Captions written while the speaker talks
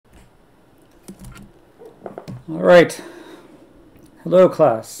All right. Hello,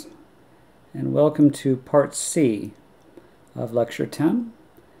 class, and welcome to Part C of Lecture 10,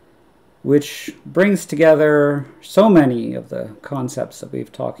 which brings together so many of the concepts that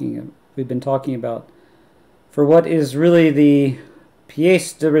we've been talking about for what is really the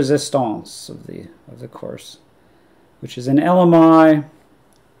pièce de résistance of the course, which is an LMI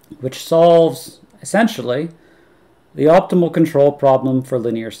which solves essentially the optimal control problem for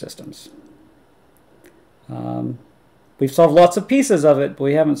linear systems. We've solved lots of pieces of it, but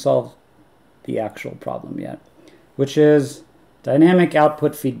we haven't solved the actual problem yet, which is dynamic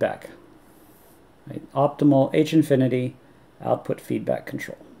output feedback, right? Optimal H-infinity output feedback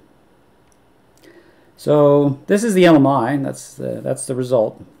control. So this is the LMI, that's the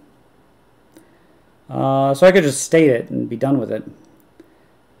result. So I could just state it and be done with it.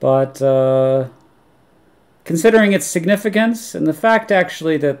 But considering its significance and the fact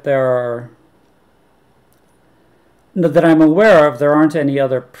actually that that I'm aware of, there aren't any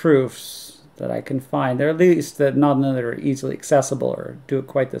other proofs that I can find. There, at least that none that are easily accessible or do it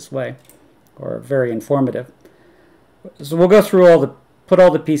quite this way, or very informative. So we'll go through put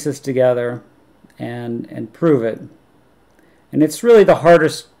all the pieces together and prove it. And it's really the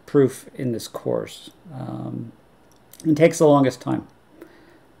hardest proof in this course. It takes the longest time.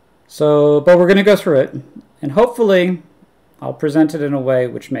 But we're going to go through it, and hopefully I'll present it in a way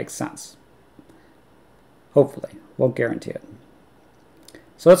which makes sense. Hopefully. Won't guarantee it.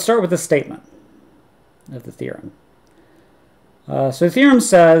 So let's start with the statement of the theorem. So the theorem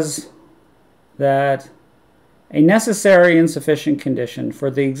says that a necessary and sufficient condition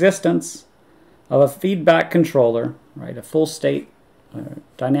for the existence of a feedback controller, right, a full state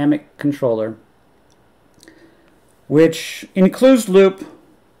dynamic controller, which in closed loop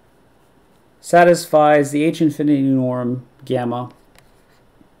satisfies the H-infinity norm gamma.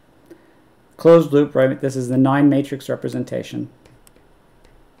 Closed loop, right? This is the 9 matrix representation.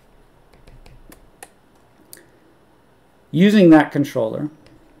 Using that controller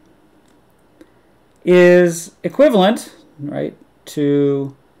is equivalent, right,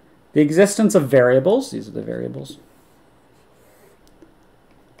 to the existence of variables. These are the variables.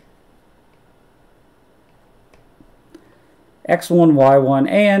 X1, Y1,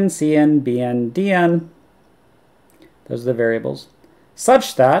 AN, CN, BN, DN. Those are the variables.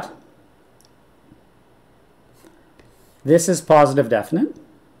 Such that this is positive definite,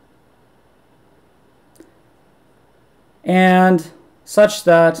 and such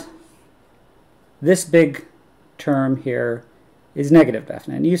that this big term here is negative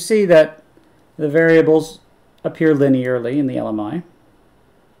definite. And you see that the variables appear linearly in the LMI,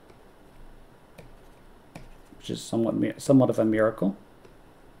 which is somewhat of a miracle,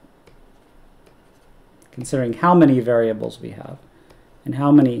 considering how many variables we have and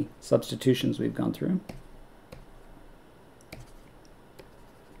how many substitutions we've gone through.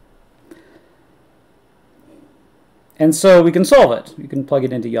 And so we can solve it. You can plug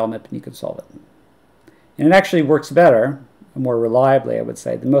it into YAML and you can solve it. And it actually works better, more reliably, I would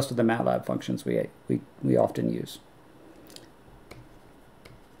say, than most of the MATLAB functions we often use.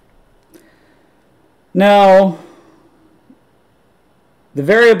 Now, the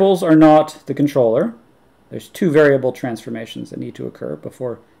variables are not the controller. There's 2 variable transformations that need to occur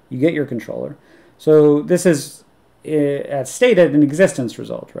before you get your controller. So this is, as stated, an existence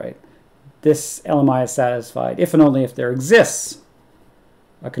result, right? This LMI is satisfied if and only if there exists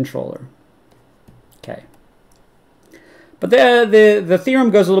a controller. Okay. But the theorem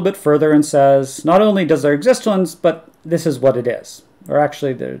goes a little bit further and says not only does there exist one, but this is what it is. Or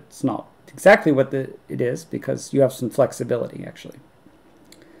actually, it's not exactly what it is, because you have some flexibility, actually.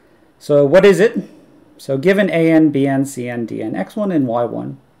 So what is it? So given AN, BN, CN, DN, X1, and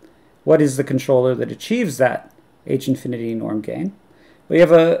Y1, what is the controller that achieves that H-infinity norm gain?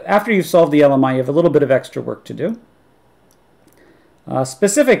 After you've solved the LMI, you have a little bit of extra work to do.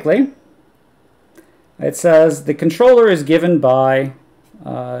 Specifically, it says the controller is given by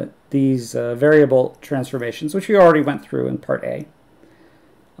these variable transformations, which we already went through in Part A,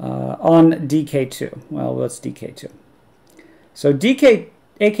 on DK2. Well, what's DK2? So AK2,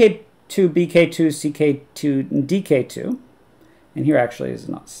 BK2, CK2, and DK2, and here actually is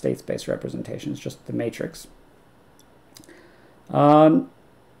not state-space representation, it's just the matrix,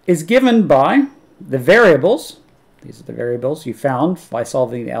 is given by the variables. These are the variables you found by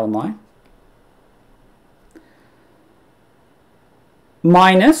solving the LMI,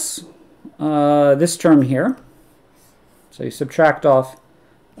 minus this term here. So you subtract off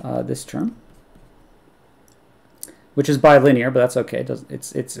this term, which is bilinear, but that's okay.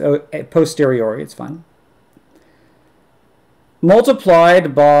 It's a posteriori, it's fine.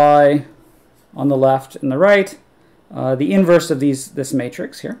 Multiplied by on the left and the right, the inverse of this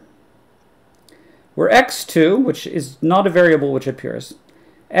matrix here, where x2, which is not a variable which appears,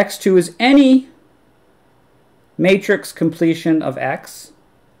 x2 is any matrix completion of x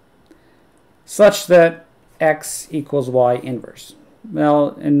such that x equals y inverse.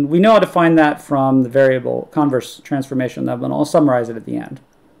 Well, and we know how to find that from the variable converse transformation lemma, and I'll summarize it at the end.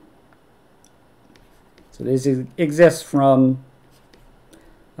 So this exists from,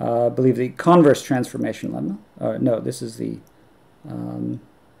 I believe, the converse transformation lemma. No, this is the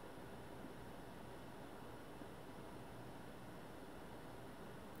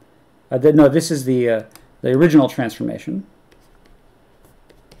no, this is the original transformation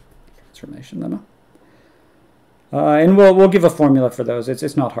lemma. And we'll give a formula for those.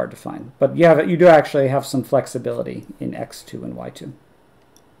 It's not hard to find, but you do actually have some flexibility in x2 and y2.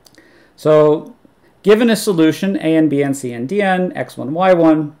 So, given a solution a n, b n, c n, d n, x1,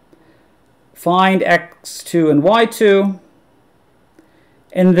 y1, find x2 and y2,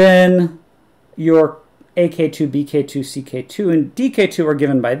 and then your AK2, BK2, CK2, and DK2 are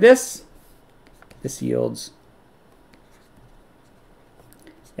given by this. This yields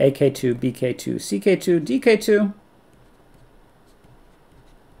AK2, BK2, CK2, DK2.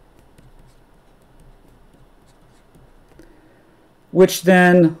 Which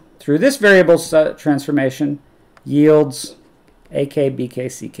then, through this variable transformation, yields AK, BK,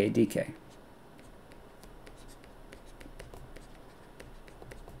 CK, DK.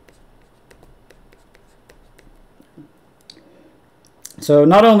 So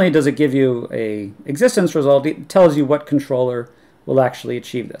not only does it give you an existence result, it tells you what controller will actually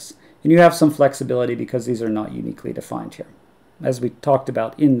achieve this. And you have some flexibility because these are not uniquely defined here, as we talked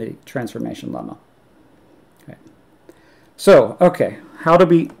about in the transformation lemma. Okay. So, okay, how are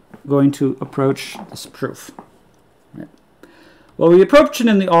we going to approach this proof? Right. Well, we approach it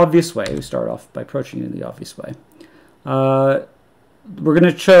in the obvious way. We start off by approaching it in the obvious way. We're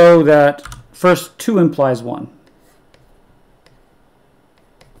going to show that first 2 implies 1.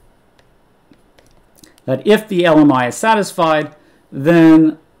 That if the LMI is satisfied,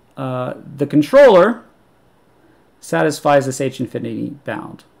 then the controller satisfies this H infinity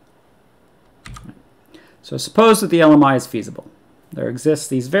bound. Right. So suppose that the LMI is feasible. There exists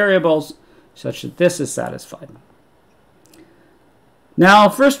these variables such that this is satisfied. Now,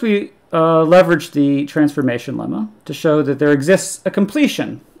 first we leverage the transformation lemma to show that there exists a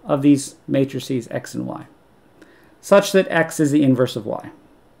completion of these matrices x and y, such that x is the inverse of y,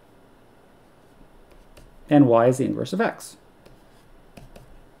 and y is the inverse of x.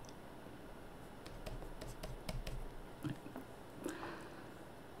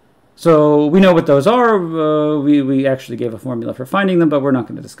 So we know what those are. We actually gave a formula for finding them, but we're not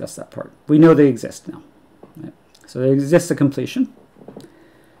going to discuss that part. We know they exist now. Right? So there exists a completion.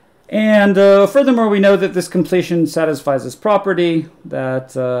 And furthermore, we know that this completion satisfies this property that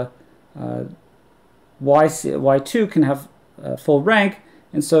y2 can have full rank,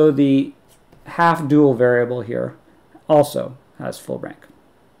 and so the half dual variable here also has full rank.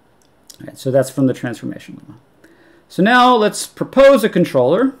 Right, so that's from the transformation lemma. So now let's propose a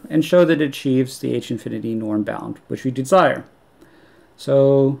controller and show that it achieves the H infinity norm bound, which we desire.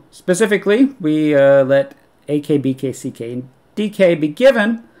 So specifically, we let AK, BK, CK, and DK be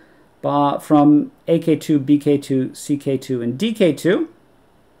given from AK2, BK2, CK2, and DK2.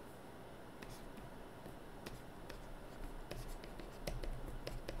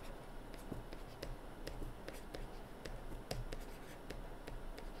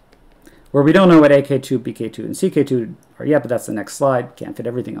 Where we don't know what AK2, BK2, and CK2 are yet, but that's the next slide. Can't fit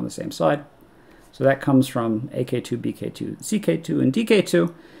everything on the same slide. So that comes from AK2, BK2, CK2, and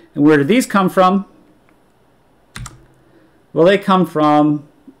DK2. And where do these come from? Well, they come from,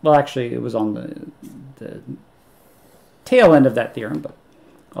 well, actually, it was on the tail end of that theorem, but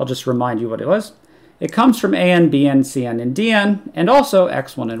I'll just remind you what it was. It comes from AN, BN, CN, and DN, and also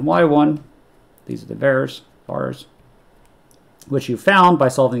X1 and Y1. These are the vars, which you found by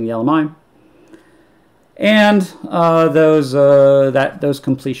solving the LMI. And those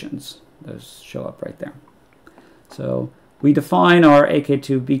completions, those show up right there. So we define our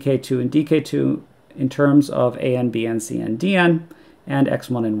AK2, BK2, and DK2 in terms of AN, BN, CN, DN, and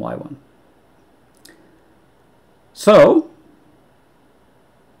X1 and Y1. So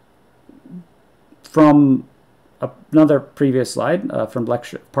from another previous slide from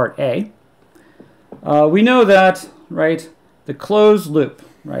lecture part A, we know that, right, the closed loop,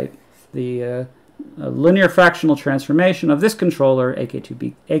 right, the linear fractional transformation of this controller, AK, BK,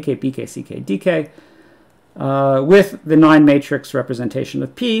 CK, DK, with the 9 matrix representation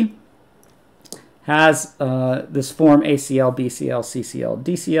of P, has this form ACL, BCL, CCL,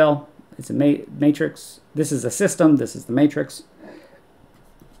 DCL, it's a matrix. This is a system. This is the matrix.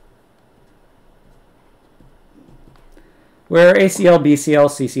 Where ACL, BCL,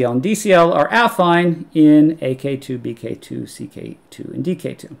 CCL, and DCL are affine in AK2, BK2, CK2, and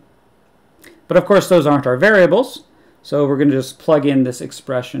DK2. But of course, those aren't our variables. So we're going to just plug in this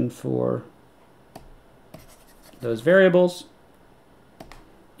expression for those variables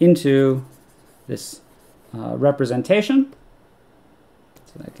into this representation.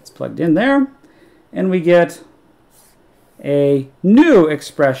 So that gets plugged in there. And we get a new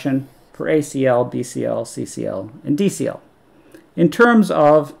expression for ACL, BCL, CCL, and DCL in terms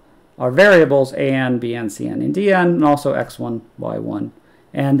of our variables AN, BN, CN, and DN, and also X1, Y1,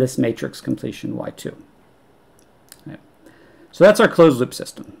 and this matrix completion Y2. Right. So that's our closed loop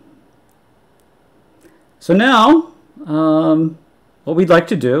system. So now, what we'd like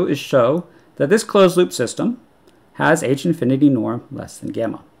to do is show that this closed loop system has H infinity norm less than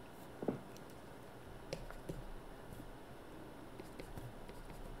gamma.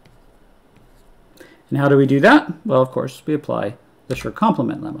 And how do we do that? Well, of course, we apply the Schur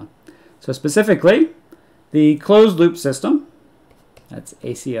complement lemma. So specifically, the closed loop system, that's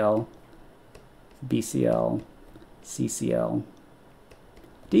ACL, BCL, CCL,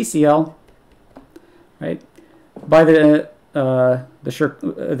 DCL, right? By the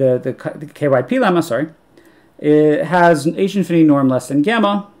KYP lemma, sorry, it has an H infinity norm less than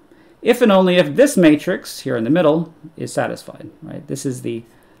gamma, if and only if this matrix here in the middle is satisfied, right? This is the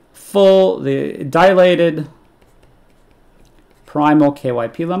dilated primal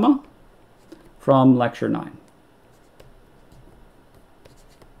KYP lemma from lecture 9.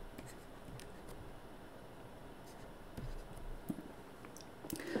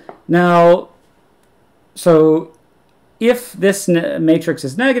 Now, so if this matrix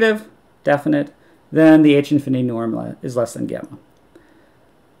is negative, definite, then the H infinity norm is less than gamma.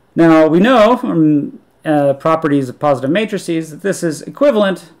 Now, we know from properties of positive matrices that this is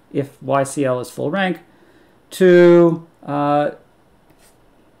equivalent, if YCL is full rank, to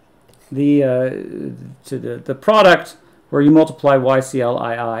the product where you multiply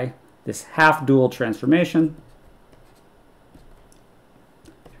YCL II, this half-dual transformation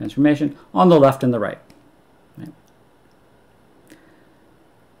on the left and the right. Right.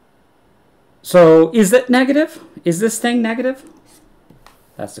 So is it negative? Is this thing negative?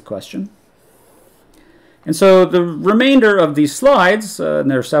 That's the question. And so the remainder of these slides,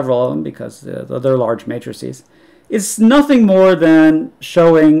 and there are several of them because they're large matrices, is nothing more than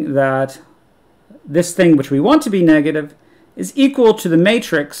showing that this thing which we want to be negative is equal to the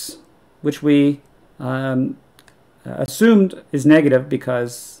matrix which we assumed is negative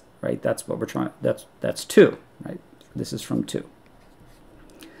because, right, that's what we're trying, that's 2, right? This is from 2.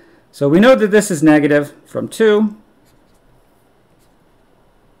 So we know that this is negative from 2.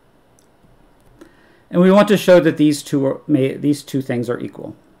 And we want to show that these two things are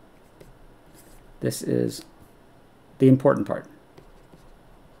equal. This is the important part.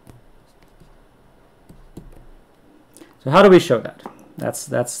 So how do we show that? That's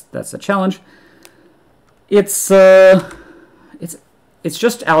the challenge. It's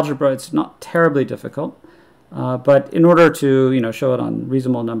just algebra. It's not terribly difficult. But in order to show it on a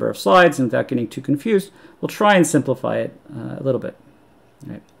reasonable number of slides and without getting too confused, we'll try and simplify it a little bit.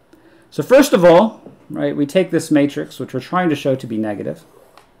 Right. So first of all, right, we take this matrix, which we're trying to show to be negative,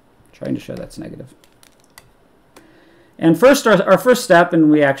 trying to show that's negative. And first, our first step,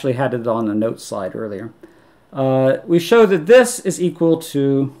 and we actually had it on the note slide earlier, we show that this is equal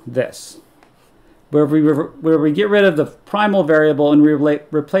to this, where we get rid of the primal variable and we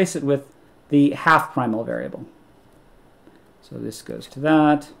replace it with the half primal variable. So this goes to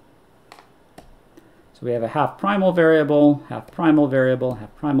that. So we have a half primal variable, half primal variable,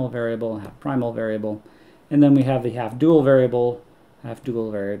 half primal variable, half primal variable, and then we have the half dual variable, half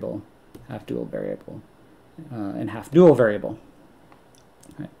dual variable, half dual variable, and half dual variable.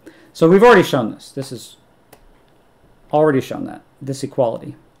 Right. So we've already shown this. This is already shown that, this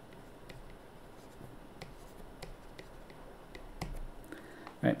equality.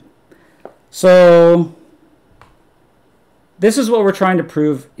 Right. So this is what we're trying to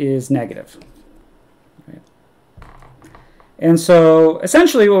prove is negative. And so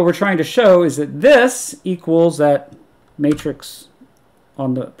essentially what we're trying to show is that this equals that matrix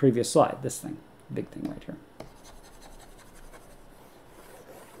on the previous slide, this thing, big thing right here.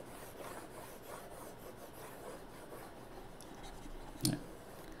 Right.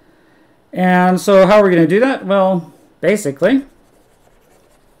 And so how are we going to do that? Well, basically,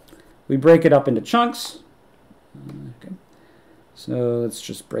 we break it up into chunks. Okay. So let's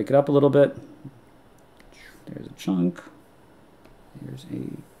just break it up a little bit. There's a chunk. Here's a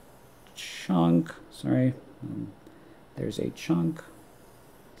chunk. Sorry. There's a chunk.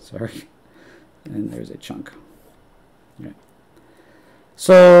 Sorry. And there's a chunk. Okay.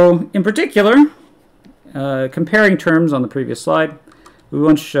 So in particular, comparing terms on the previous slide, we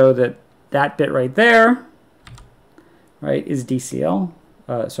want to show that that bit right there, right, is DCL.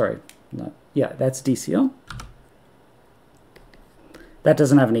 Sorry, that's DCL. That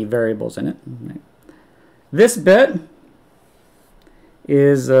doesn't have any variables in it. Right. This bit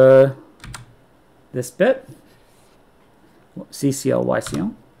is this bit, CCL,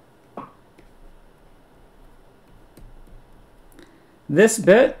 YCL. This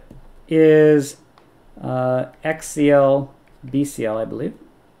bit is XCL, BCL, I believe.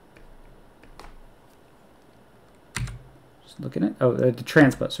 Just looking at, oh, the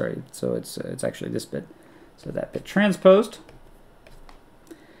transpose, sorry. So it's actually this bit. So that bit transposed.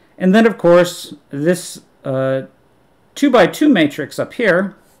 And then, of course, this 2x2 matrix up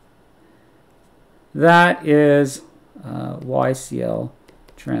here, that is YCL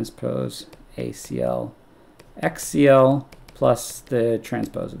transpose ACL XCL plus the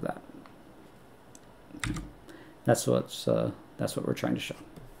transpose of that. That's what we're trying to show.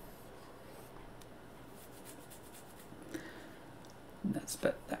 That's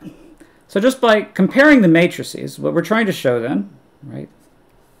that. So just by comparing the matrices, what we're trying to show then, right,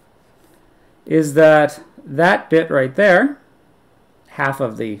 is that that bit right there, half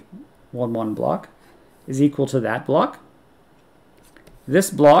of the 1-1 block, is equal to that block. This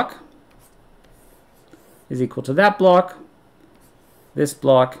block is equal to that block. This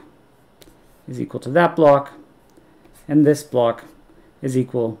block is equal to that block. And this block is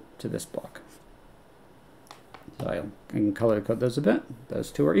equal to this block. So I can color code those a bit.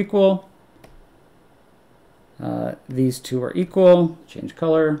 Those two are equal. These two are equal. Change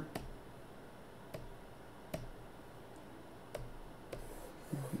color.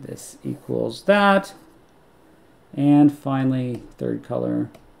 This equals that. And finally, third color,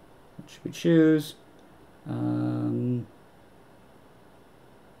 what should we choose?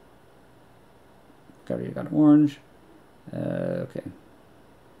 Already got orange. Okay.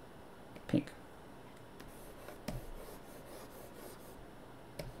 Pink.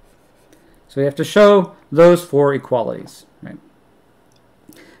 So we have to show those four equalities, right?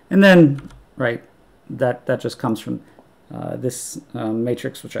 And then, right, that just comes from this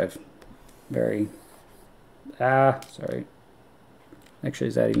matrix, which I've sorry. Actually,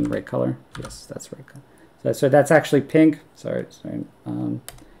 is that even the right color? Yes, that's right color. So that's actually pink. Sorry. If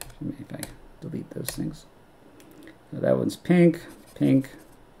I delete those things. So that one's pink.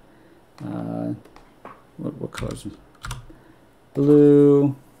 What colors?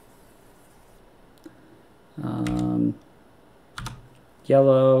 Blue.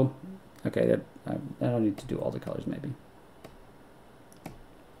 Yellow. Okay, I don't need to do all the colors maybe.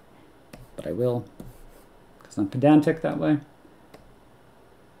 But I will, because I'm pedantic that way.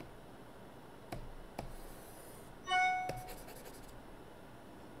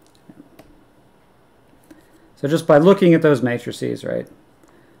 So just by looking at those matrices, right,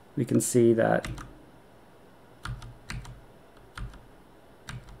 we can see that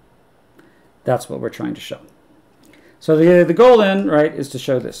that's what we're trying to show. So the goal then, right, is to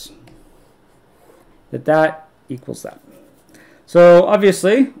show this, that equals that. So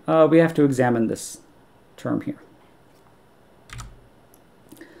obviously, we have to examine this term here.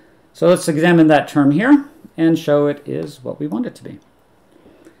 So let's examine that term here and show it is what we want it to be.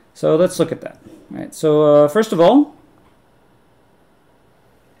 So let's look at that. All right, so first of all,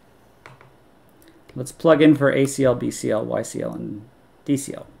 let's plug in for ACL, BCL, YCL, and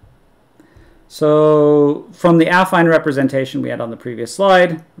DCL. So from the affine representation we had on the previous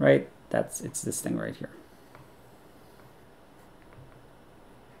slide, right, it's this thing right here.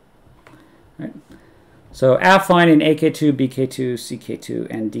 Right. So affine in AK2, BK2, CK2,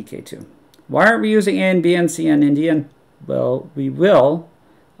 and DK2. Why aren't we using A and B and C and Indian? Well, we will,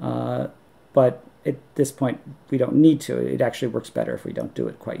 but at this point we don't need to. It actually works better if we don't do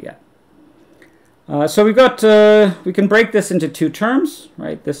it quite yet. So we've got, we can break this into two terms,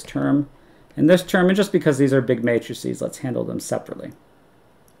 right? This term and this term, and just because these are big matrices, let's handle them separately.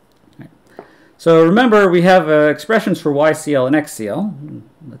 Right. So remember, we have expressions for YCL and XCL.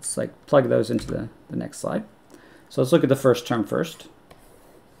 Let's plug those into the next slide. So let's look at the first term first.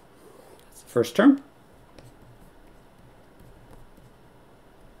 That's the first term.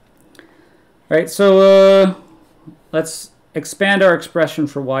 All right, so let's expand our expression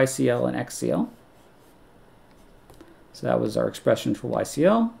for YCL and XCL. So that was our expression for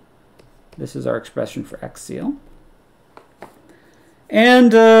YCL. This is our expression for XCL.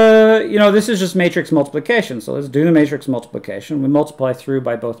 And, you know, this is just matrix multiplication. So let's do the matrix multiplication. We multiply through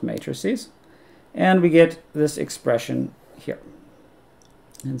by both matrices. And we get this expression here.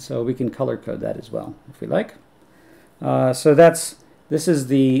 And so we can color code that as well, if we like. So this is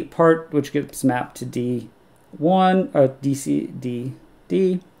the part which gets mapped to D1,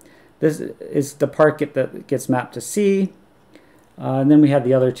 D. This is the part that gets mapped to C. And then we have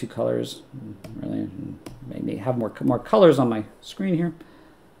the other two colors. Really, maybe have more colors on my screen here.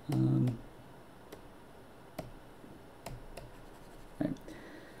 Right.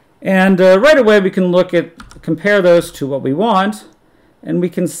 And right away we can compare those to what we want, and we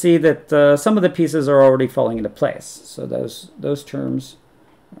can see that some of the pieces are already falling into place. So those terms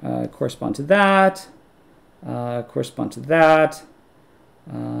correspond to that, correspond to that.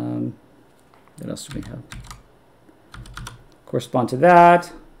 What else do we have? Correspond to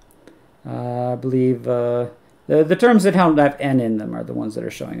that. I believe the terms that don't have n in them are the ones that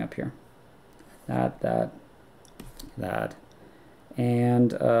are showing up here. That,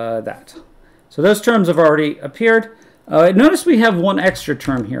 and that. So those terms have already appeared. Notice we have one extra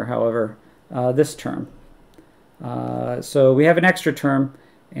term here, however, this term. So we have an extra term,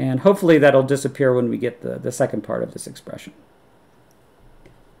 and hopefully that'll disappear when we get the second part of this expression.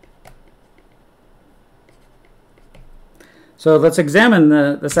 So let's examine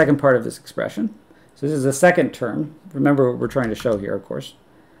the second part of this expression. So this is the second term. Remember what we're trying to show here, of course.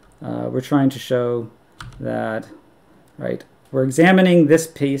 We're trying to show that, right, we're examining this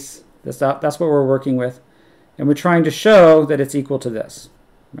piece. That's what we're working with. And we're trying to show that it's equal to this,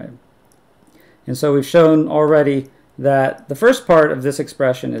 right? And so we've shown already that the first part of this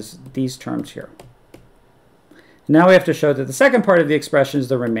expression is these terms here. Now we have to show that the second part of the expression is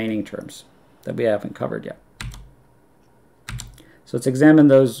the remaining terms that we haven't covered yet. So let's examine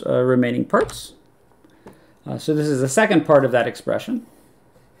those remaining parts. So this is the second part of that expression.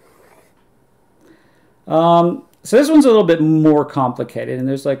 So this one's a little bit more complicated, and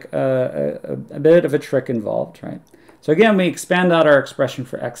there's like a bit of a trick involved, right? So again, we expand out our expression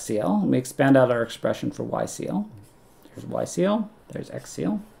for XCL, and we expand out our expression for YCL. There's YCL, there's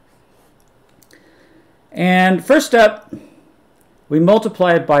XCL. And first step, we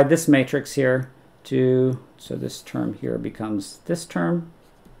multiply it by this matrix here so this term here becomes this term,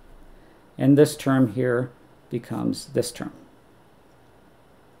 and this term here becomes this term,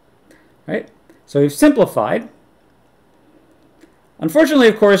 right? So we've simplified. Unfortunately,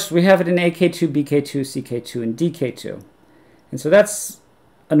 of course, we have it in AK2, BK2, CK2, and DK2. And so that's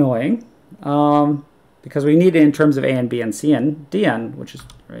annoying because we need it in terms of A and B and C and DN, which is,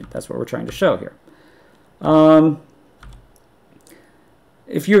 right, that's what we're trying to show here.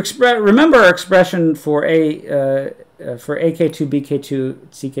 If you remember our expression for AK2, BK2,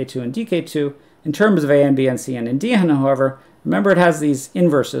 CK2, and DK2 in terms of A and B and C and DN, however, remember it has these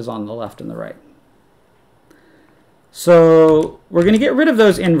inverses on the left and the right. So we're going to get rid of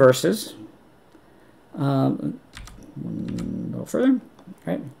those inverses. A little further,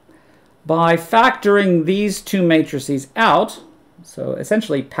 right? By factoring these two matrices out, so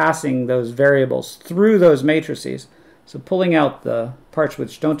essentially passing those variables through those matrices, so pulling out the parts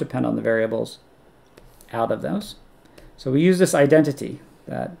which don't depend on the variables out of those. So we use this identity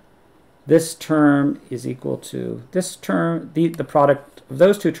that this term is equal to this term, the product of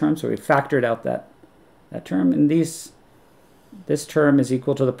those two terms. So we factored out that term, and this term is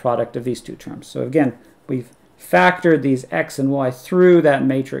equal to the product of these two terms. So again, we've factored these x and y through that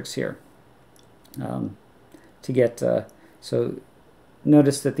matrix here to get, so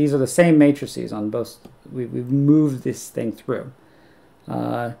notice that these are the same matrices on both. We've moved this thing through.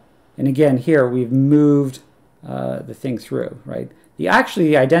 And again, here we've moved the thing through, right? Actually,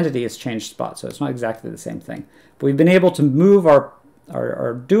 the identity has changed spots, so it's not exactly the same thing. But we've been able to move our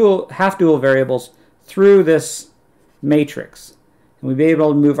half-dual variables through this matrix. And we've been able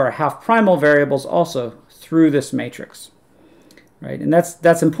to move our half-primal variables also through this matrix, right? And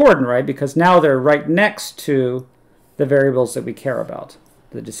that's important, right? Because now they're right next to the variables that we care about,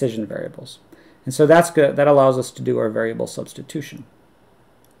 the decision variables. And so that's good. That allows us to do our variable substitution,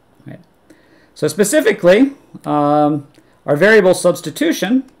 right? So specifically, our variable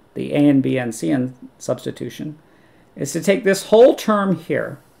substitution, the A and B and C and substitution, is to take this whole term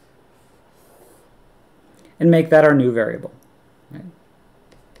here and make that our new variable, right?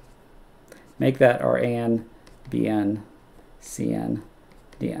 Make that our AN, BN, CN,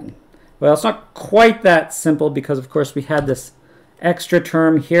 DN. Well, it's not quite that simple because, of course, we had this extra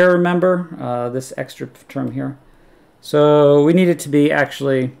term here, remember? This extra term here. So we need it to be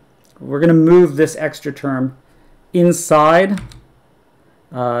actually, we're going to move this extra term inside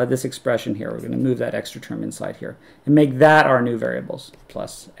this expression here. We're going to move that extra term inside here and make that our new variables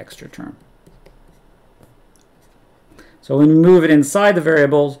plus extra term. So when we move it inside the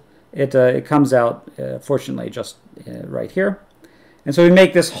variables, it comes out, fortunately, just right here. And so we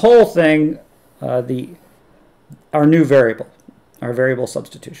make this whole thing our new variable, our variable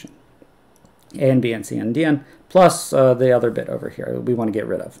substitution. A and B and C and D n plus the other bit over here that we want to get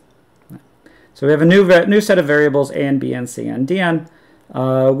rid of. So we have a new set of variables A and B and C and D n,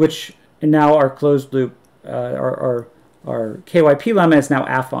 which now our closed loop, our KYP lemma is now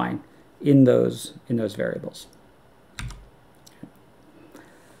affine in those variables.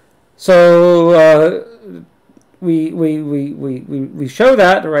 So we show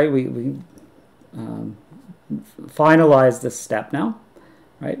that, right? We finalize this step now,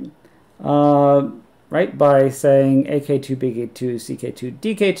 right? Right, by saying AK2, BK2, CK2,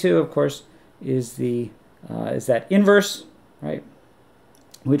 DK2, of course, is that inverse, right?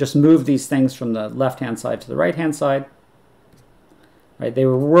 We just move these things from the left-hand side to the right-hand side, right? They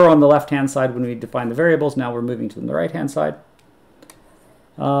were on the left-hand side when we defined the variables. Now we're moving to the right-hand side.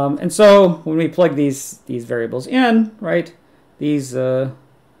 And so when we plug these variables in, right, these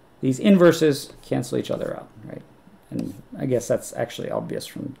inverses cancel each other out, right? And I guess that's actually obvious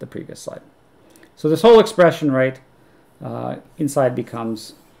from the previous slide. So this whole expression, right, inside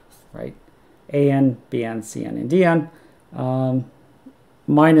becomes, right, AN, BN, CN, and DN,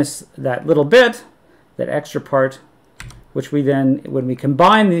 minus that little bit, that extra part, which we then, when we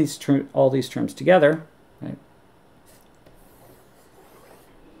combine all these terms together, right,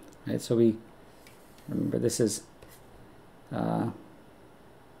 so we, remember this is,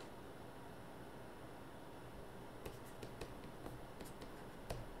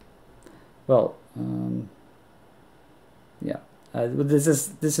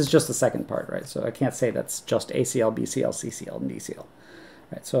 this is just the second part, right? So I can't say that's just ACL, BCL, CCL, and DCL,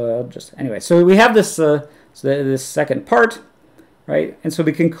 right? So I'll just, anyway, so we have this this second part, right? And so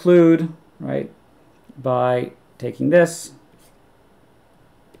we conclude, right, by taking this,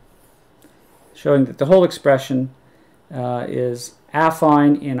 showing that the whole expression is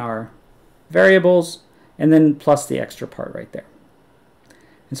affine in our variables, and then plus the extra part right there.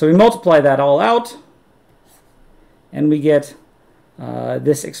 And so we multiply that all out, and we get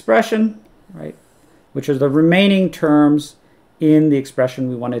this expression, right, which are the remaining terms in the expression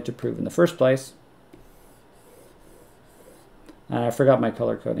we wanted to prove in the first place. I forgot my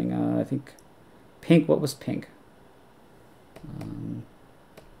color coding. I think pink. What was pink?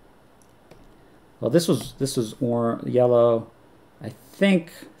 Well, this was yellow. I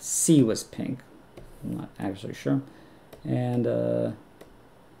think C was pink. I'm not actually sure. And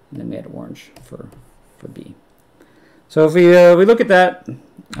then we had orange for B. So if we look at that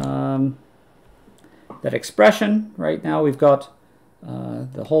that expression, right, now we've got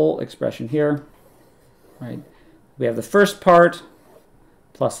the whole expression here, right? We have the first part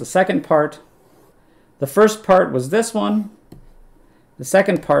plus the second part. The first part was this one. The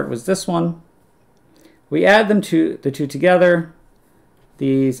second part was this one. We add the two together.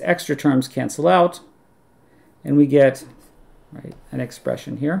 These extra terms cancel out, and we get, right, an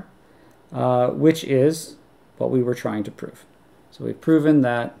expression here, which is what we were trying to prove. So we've proven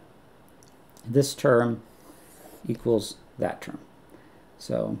that this term equals that term.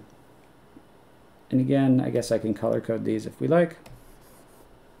 So, and again, I guess I can color code these if we like.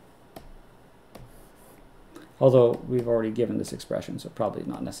 Although we've already given this expression, so probably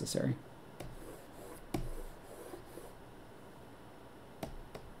not necessary.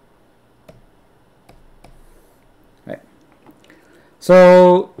 Right.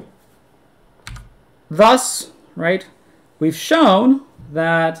 So thus, right, we've shown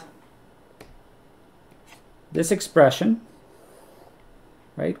that this expression,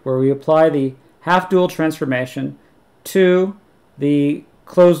 right, where we apply the half-dual transformation to the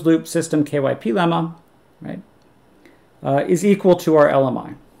closed loop system KYP lemma, right, is equal to our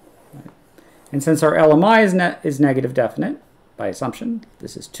LMI. Right? And since our LMI is negative definite, by assumption,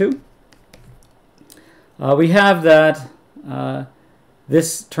 this is 2, we have that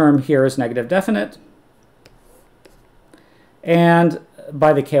this term here is negative definite. And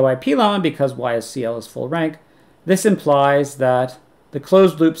by the KYP lemma, because Y is CL is full rank, this implies that the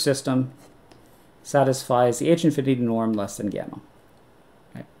closed loop system satisfies the H infinity norm less than gamma,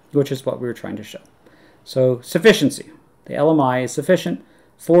 right? Which is what we were trying to show. So sufficiency, the LMI is sufficient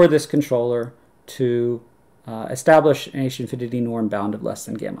for this controller to establish an H infinity norm bound of less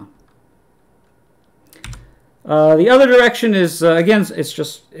than gamma. The other direction is, again, it's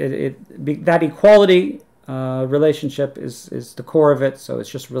just that equality relationship is the core of it, so it's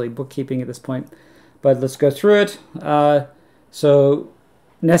just really bookkeeping at this point. But let's go through it. So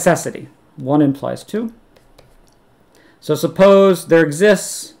necessity. One implies two. So suppose there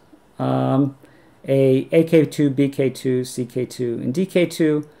exists a AK2, BK2, CK2, and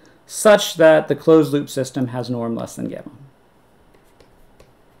DK2 such that the closed loop system has norm less than gamma.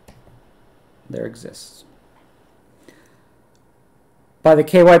 There exists. By the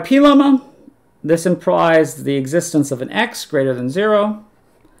KYP lemma, this implies the existence of an x greater than 0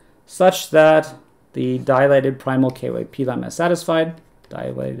 such that the dilated primal KYP lemma is satisfied.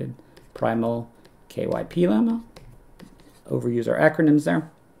 Dilated primal KYP lemma. Overuse our acronyms there.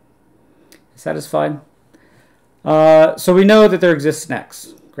 Satisfied. So we know that there exists an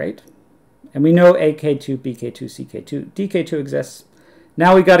x. Great. And we know AK2, BK2, CK2, DK2 exists.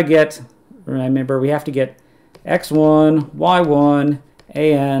 Now we got to get, remember, we have to get x1, y1,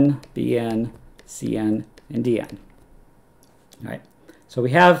 an, bn, cn, and dn. All right. So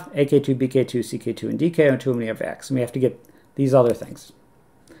we have AK2, BK2, CK2, and DK2, and we have x. And we have to get these other things.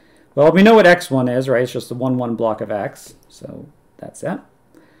 Well, we know what x1 is, right? It's just the 1, 1 block of x. So that's that.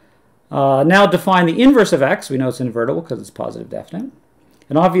 Now define the inverse of x. We know it's invertible because it's positive definite.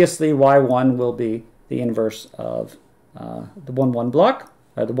 And obviously y1 will be the inverse of the 1, 1 block,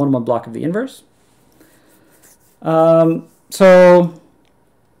 or the 1, 1 block of the inverse. So,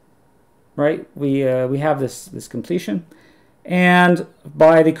 right, we have this completion. And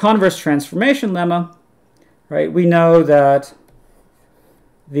by the converse transformation lemma, right, we know that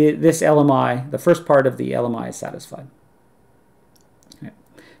this LMI, the first part of the LMI, is satisfied. Okay.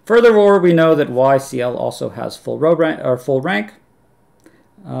 Furthermore, we know that YCL also has full row rank, or full rank,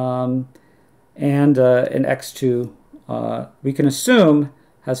 and an X2 we can assume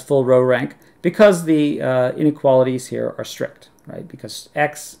has full row rank because the inequalities here are strict, right? Because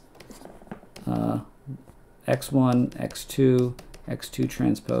X, X1, X2, X2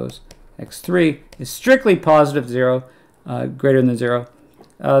 transpose, X3 is strictly positive 0, greater than 0.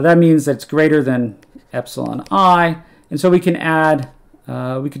 That means that it's greater than epsilon I, and so we can add,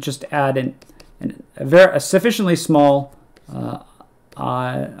 we could just add a sufficiently small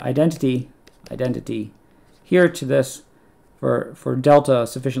identity here to this for delta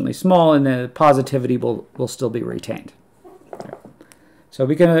sufficiently small, and the positivity will still be retained. So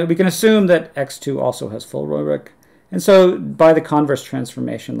we can assume that X2 also has full row rank, and so by the converse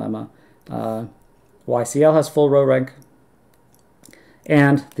transformation lemma, YCL has full row rank,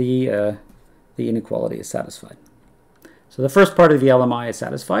 and the inequality is satisfied. So the first part of the LMI is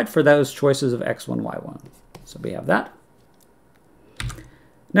satisfied for those choices of x1, y1. So we have that.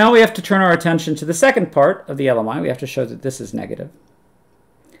 Now we have to turn our attention to the second part of the LMI. We have to show that this is negative.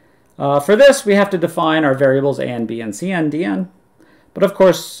 For this, we have to define our variables a and b and c and dn. But of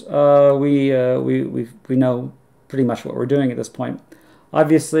course, we know pretty much what we're doing at this point.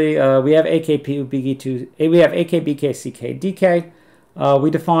 Obviously, we have AKP, BG2, we have AK, BK, CK, DK. We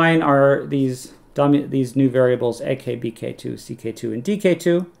define these new variables AK, BK2, CK2, and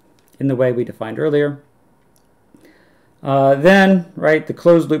DK2 in the way we defined earlier. Then, right, the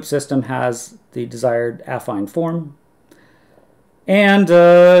closed loop system has the desired affine form. And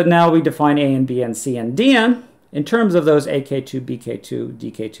now we define A and B and C and Dn in terms of those AK2, BK2,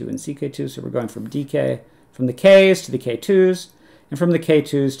 DK2, and CK2. So we're going from DK, from the Ks to the K2s, and from the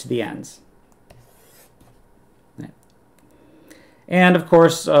K2s to the Ns. Right. And of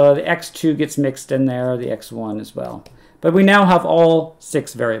course, the X2 gets mixed in there, the X1 as well. But we now have all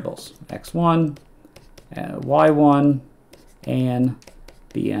 6 variables: X1, Y1, An,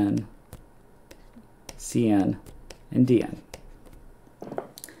 Bn, Cn, and Dn.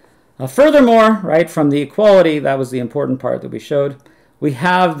 Furthermore, right, from the equality, that was the important part that we showed, we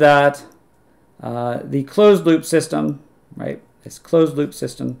have that the closed loop system, right, this closed loop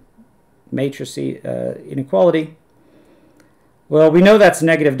system matrix inequality, well, we know that's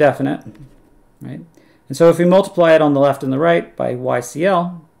negative definite, right? And so if we multiply it on the left and the right by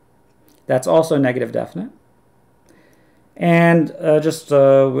YCL, that's also negative definite. And just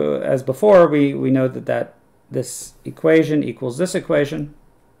as before, we know that this equation equals this equation.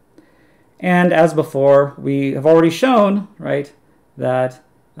 And as before, we have already shown, right, that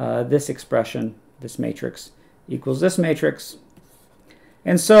this expression, this matrix, equals this matrix.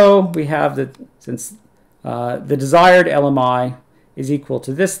 And so we have that since the desired LMI is equal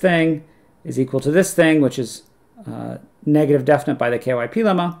to this thing, which is negative definite by the KYP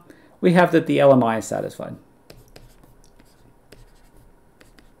lemma, we have that the LMI is satisfied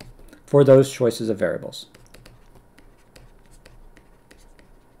for those choices of variables.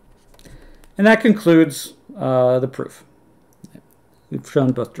 And that concludes the proof. We've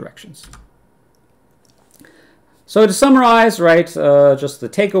shown both directions. So to summarize, right, just the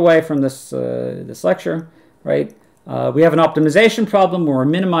takeaway from this this lecture, right? We have an optimization problem where we're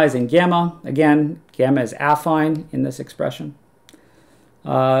minimizing gamma. Again, gamma is affine in this expression.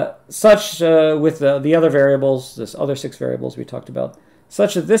 With the other variables, this other 6 variables we talked about,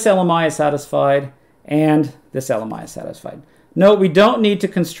 such that this LMI is satisfied and this LMI is satisfied. Note, we don't need to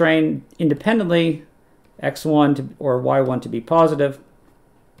constrain independently x1 or y1 to be positive.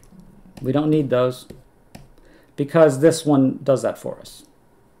 We don't need those because this one does that for us.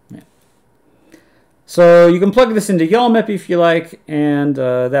 Yeah. So you can plug this into YALMIP if you like, and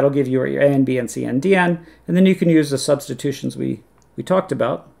that'll give you your A and B and C and DN, and then you can use the substitutions we talked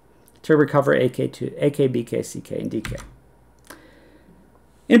about to recover AK, BK, CK, and DK.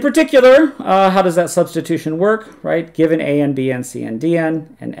 In particular, how does that substitution work, right? Given A and B and C and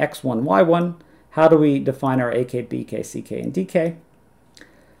DN and X1, Y1, how do we define our AK, BK, CK, and DK?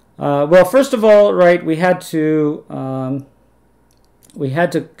 Well, first of all, right, we had to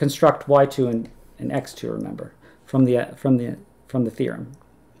construct Y2 and X2, remember, from the theorem.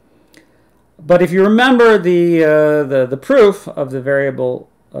 But if you remember the proof of the variable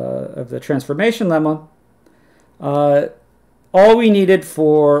of the transformation lemma, all we needed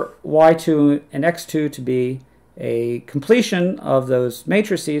for Y2 and X2 to be a completion of those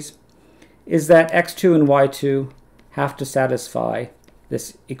matrices is that X2 and Y2 have to satisfy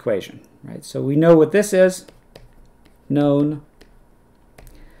this equation, right? So we know what this is, known,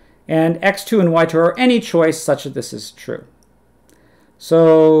 and X2 and Y2 are any choice such that this is true.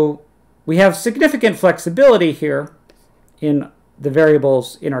 So we have significant flexibility here in the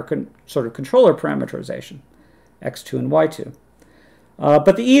variables in our sort of controller parameterization, X2 and Y2.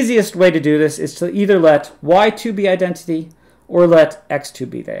 But the easiest way to do this is to either let Y2 be identity or let X2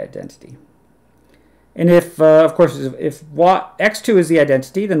 be the identity. And if, of course, if X2 is the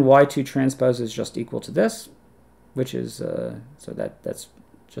identity, then Y2 transpose is just equal to this, which is, that's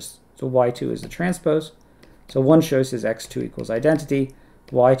just, so Y2 is the transpose. So one choice is X2 equals identity,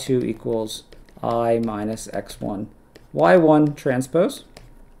 Y2 equals I minus X1, Y1 transpose.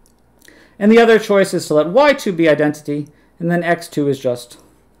 And the other choice is to let Y2 be identity, and then X2 is just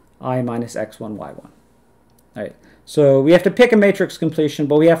I minus X1, Y1. All right. So we have to pick a matrix completion,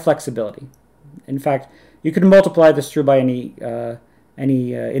 but we have flexibility. In fact, you could multiply this through by any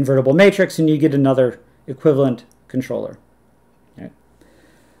invertible matrix, and you get another equivalent controller. Right.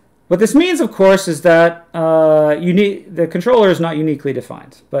 What this means, of course, is that the controller is not uniquely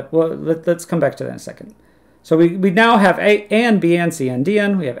defined. But let's come back to that in a second. So we now have A and B and C and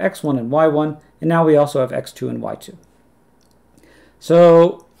DN. We have X1 and Y1, and now we also have X2 and Y2.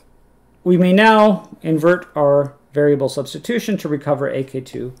 So we may now invert our variable substitution to recover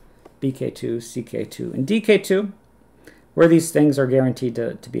AK2, BK2, CK2, and DK2, where these things are guaranteed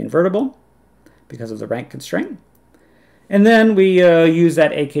to be invertible because of the rank constraint. And then we use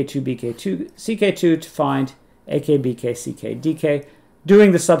that AK2, BK2, CK2 to find AK, BK, CK, DK,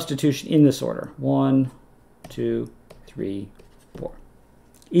 doing the substitution in this order. 1, 2, 3, 4.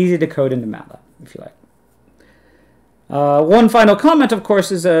 Easy to code into MATLAB, if you like. One final comment, of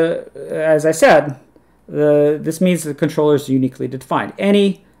course, is, as I said, this means the controller is uniquely defined.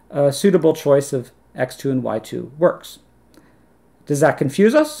 Any suitable choice of X2 and Y2 works. Does that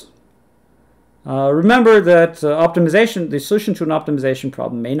confuse us? Remember that the solution to an optimization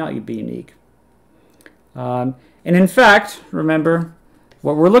problem may not be unique. And in fact, remember,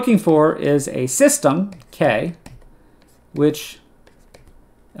 what we're looking for is a system, K, which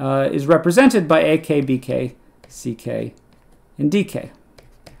is represented by AK, BK, CK, and DK.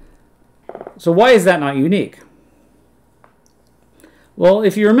 So why is that not unique? Well,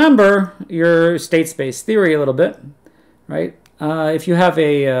 if you remember your state space theory a little bit, right? If you have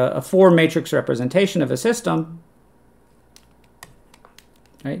a 4 matrix representation of a system,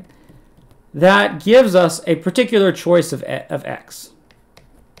 right? That gives us a particular choice of X.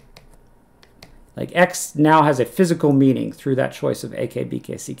 Like X now has a physical meaning through that choice of AK,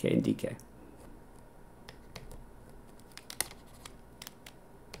 BK, CK, and DK.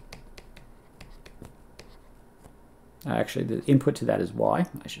 Actually, the input to that is Y.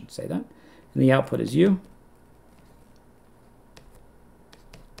 I should say that. And the output is U.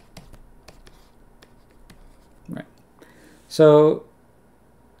 Right. So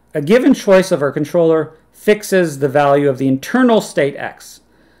a given choice of our controller fixes the value of the internal state X.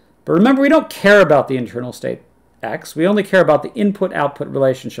 But remember, we don't care about the internal state X. We only care about the input-output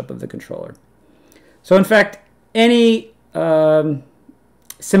relationship of the controller. So in fact, any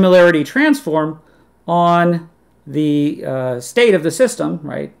similarity transform on the state of the system,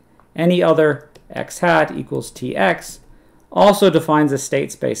 right? Any other x hat equals tx also defines a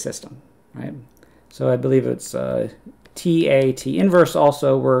state space system, right? So I believe it's T inverse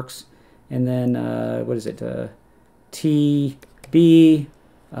also works, and then what is it? TB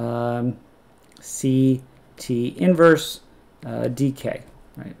C T inverse dk,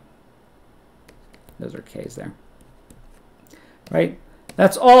 right? Those are k's there, right?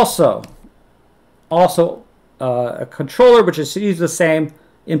 That's also a controller which is used the same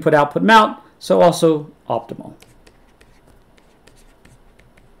input-output mount, so also optimal.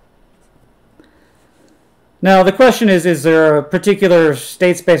 Now the question is there a particular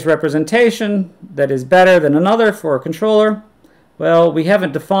state space representation that is better than another for a controller? Well, we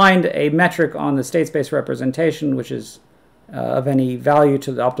haven't defined a metric on the state space representation which is of any value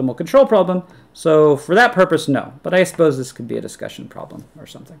to the optimal control problem, so for that purpose, no. But I suppose this could be a discussion problem or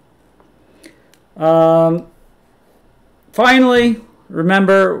something. Finally,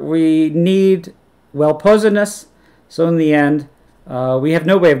 remember we need well-posedness, so in the end, we have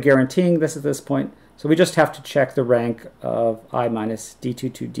no way of guaranteeing this at this point, so we just have to check the rank of I minus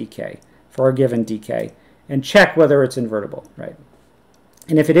d22 dk for a given dk and check whether it's invertible, right?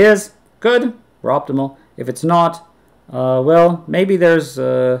 And if it is, good, we're optimal. If it's not, well, maybe there's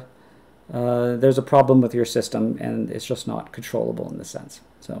a problem with your system and it's just not controllable in this sense.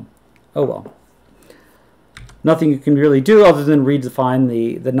 So, oh well. Nothing you can really do other than redefine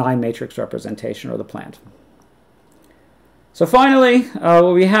the 9 matrix representation or the plant. So finally,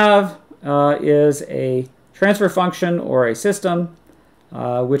 what we have is a transfer function or a system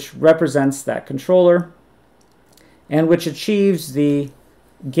which represents that controller and which achieves the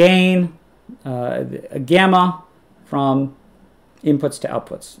gain gamma from inputs to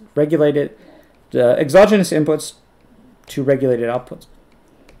outputs, regulated exogenous inputs to regulated outputs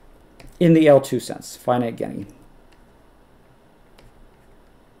in the L2 sense, finite gaining.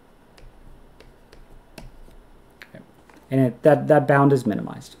 Okay. And that bound is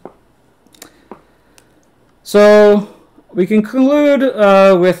minimized. So we can conclude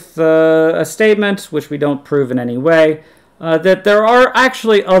with a statement, which we don't prove in any way, that there are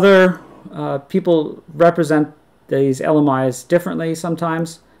actually other people represent these LMIs differently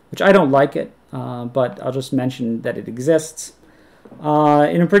sometimes, which I don't like it, but I'll just mention that it exists.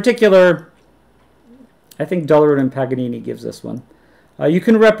 In particular, I think Dullerud and Paganini gives this one. You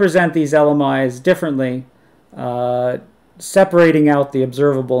can represent these LMIs differently, separating out the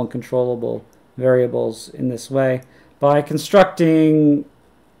observable and controllable variables in this way by constructing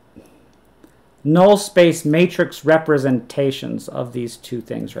null space matrix representations of these two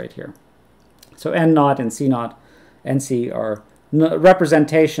things right here. So N0 and C0, NC are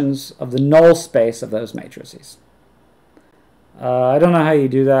representations of the null space of those matrices. I don't know how you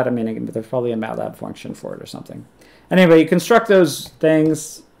do that. I mean, there's probably a MATLAB function for it or something. Anyway, you construct those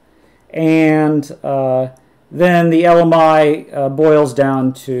things, and then the LMI boils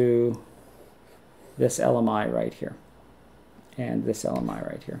down to this LMI right here, and this LMI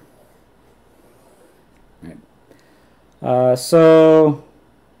right here. Right. So,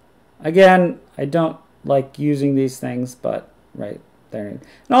 again, I don't like using these things, but right there. And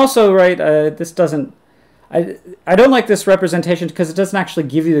also, right, this doesn't, I don't like this representation because it doesn't actually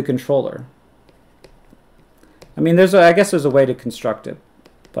give you the controller. I mean, I guess there's a way to construct it,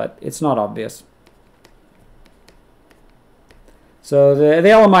 but it's not obvious. So the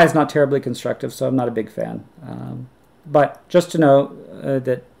LMI is not terribly constructive, so I'm not a big fan. But just to know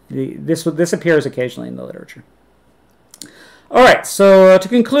that this appears occasionally in the literature. All right, so to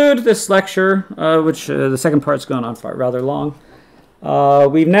conclude this lecture, which the second part's gone on for rather long,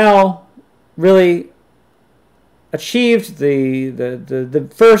 we've now really achieved the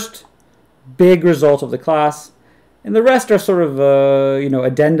first big result of the class, and the rest are sort of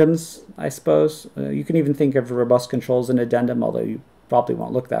addendums, I suppose. You can even think of robust controls an addendum, although you probably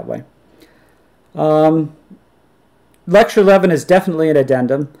won't look that way. Lecture 11 is definitely an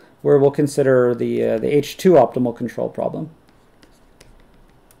addendum, where we'll consider the H2 optimal control problem.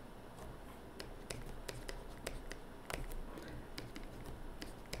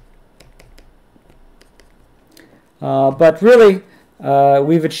 But really,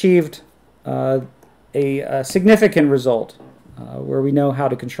 we've achieved a significant result where we know how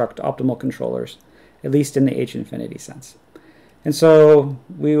to construct optimal controllers, at least in the H infinity sense. And so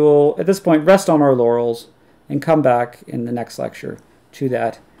we will, at this point, rest on our laurels and come back in the next lecture to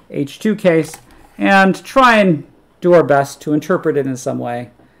that H2 case and try and do our best to interpret it in some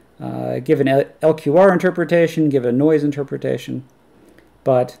way, give an LQR interpretation, give a noise interpretation,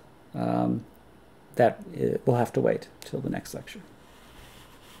 but that we'll have to wait till the next lecture.